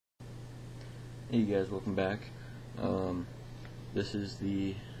Hey guys, welcome back. This is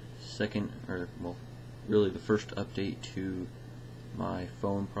the second, or well, really the first update to my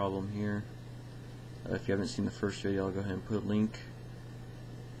phone problem here. If you haven't seen the first video, I'll go ahead and put a link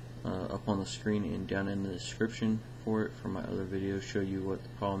up on the screen and down in the description for it, for my other videos, show you what the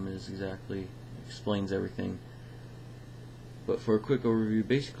problem is exactly, explains everything. But for a quick overview,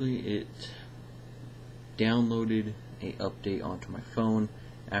 basically it downloaded a update onto my phone.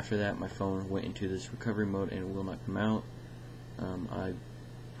 After that, my phone went into this recovery mode and it will not come out. I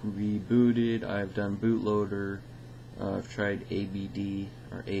rebooted, I've done bootloader, I've tried ABD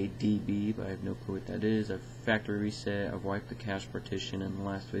or ADB, but I have no clue what that is. I've factory reset, I've wiped the cache partition in the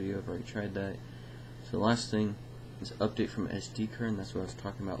last video, I've already tried that. So the last thing is update from SD card, and that's what I was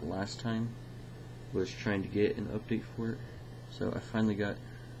talking about last time, was trying to get an update for it. So I finally got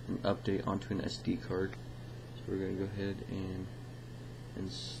an update onto an SD card. So we're going to go ahead and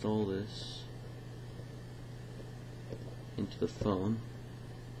install this into the phone.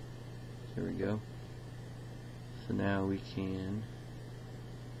 There we go. So now we can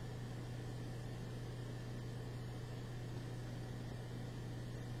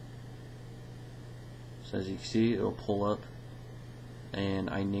as you can see, it'll pull up, and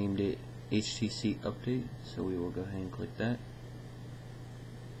I named it HTC Update, so we will go ahead and click that.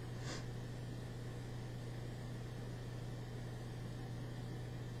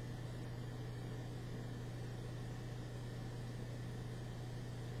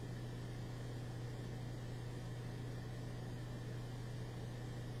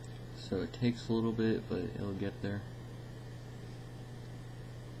 So it takes a little bit, but it'll get there.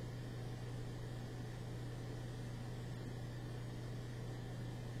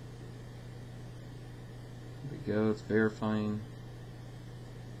 There we go, it's verifying.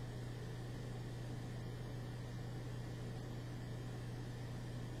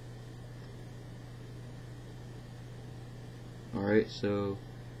 Alright, so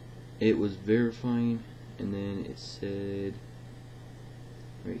it was verifying, and then it said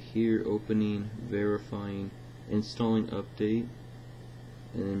right here, opening, verifying, installing update,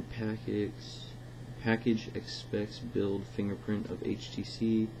 and then package expects build fingerprint of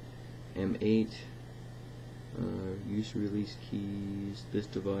HTC M8, use release keys. This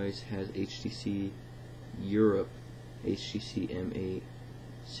device has HTC Europe, HTC M8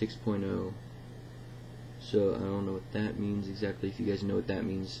 6.0. So I don't know what that means exactly. If you guys know what that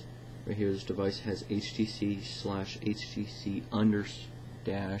means, right here, this device has HTC/HTC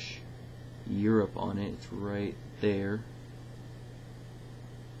Europe on it. It's right there.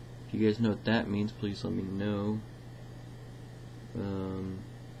 If you guys know what that means, please let me know.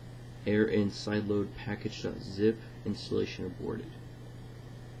 Error in sideload package.zip, installation aborted.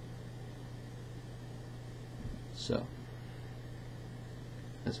 So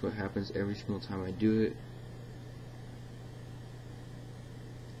that's what happens every single time I do it.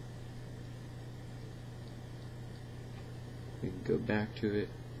 We can go back to it.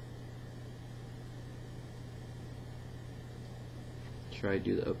 Try to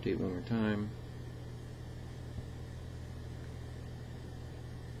do the update one more time.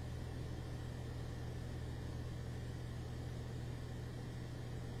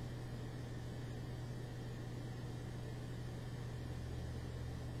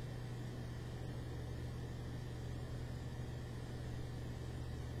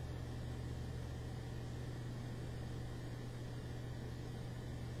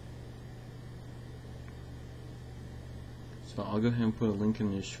 So I'll go ahead and put a link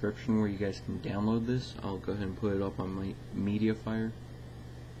in the description where you guys can download this. I'll go ahead and put it up on my media fire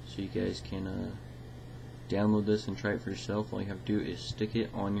so you guys can download this and try it for yourself. All you have to do is stick it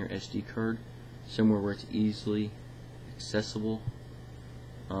on your SD card somewhere where it's easily accessible.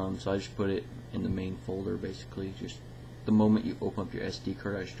 So I just put it in the main folder, basically. Just the moment you open up your SD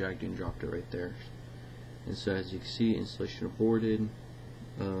card, I just dragged it and dropped it right there. And so as you can see, installation aborted.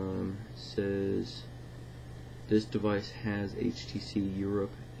 It says this device has HTC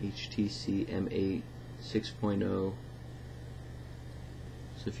Europe, HTC M8 6.0.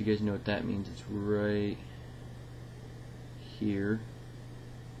 So if you guys know what that means, it's right here.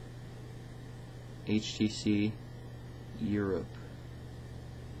 HTC Europe.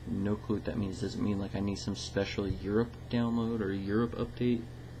 No clue what that means. Does it mean like I need some special Europe download or Europe update?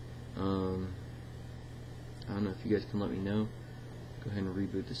 I don't know. If you guys can let me know. Go ahead and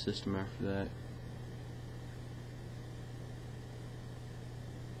reboot the system after that.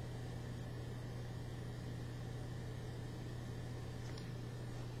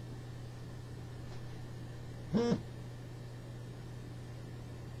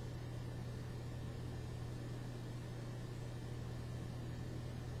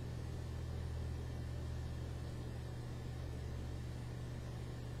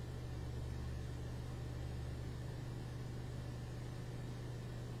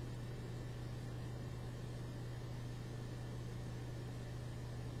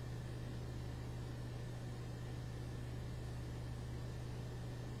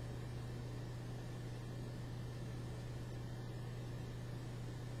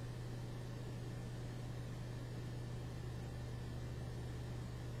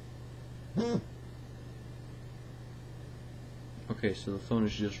 Okay, so the phone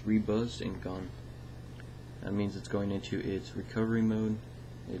is just rebuzzed and gone. That means it's going into its recovery mode.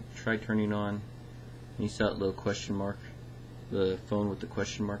 Try turning on, and you see that little question mark, the phone with the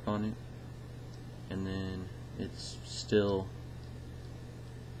question mark on it, and then it's still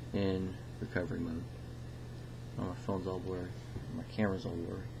in recovery mode. Oh, my phone's all blurry. My camera's all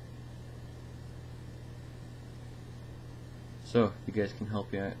blurry. So, if you guys can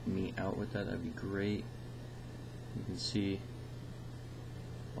help me out with that, that'd be great. You can see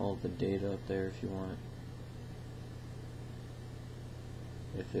all the data up there if you want.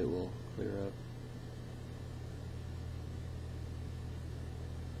 If it will clear up.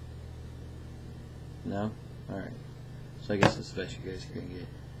 No? Alright. So I guess that's the best you guys can get.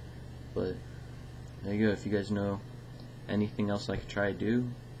 But there you go. If you guys know anything else I could try to do,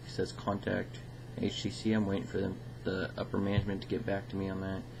 it says contact HTC. I'm waiting for them, the upper management, to get back to me on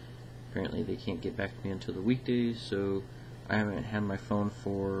that. Apparently they can't get back to me until the weekdays, so I haven't had my phone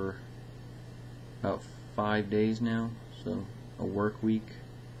for about 5 days now, so a work week.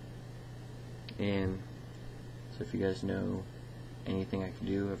 And so if you guys know anything I can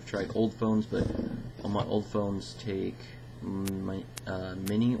do, I've tried old phones, but all my old phones take my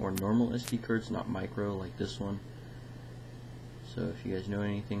mini or normal SD cards, not micro like this one. So if you guys know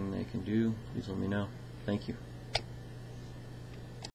anything that I can do, please let me know. Thank you.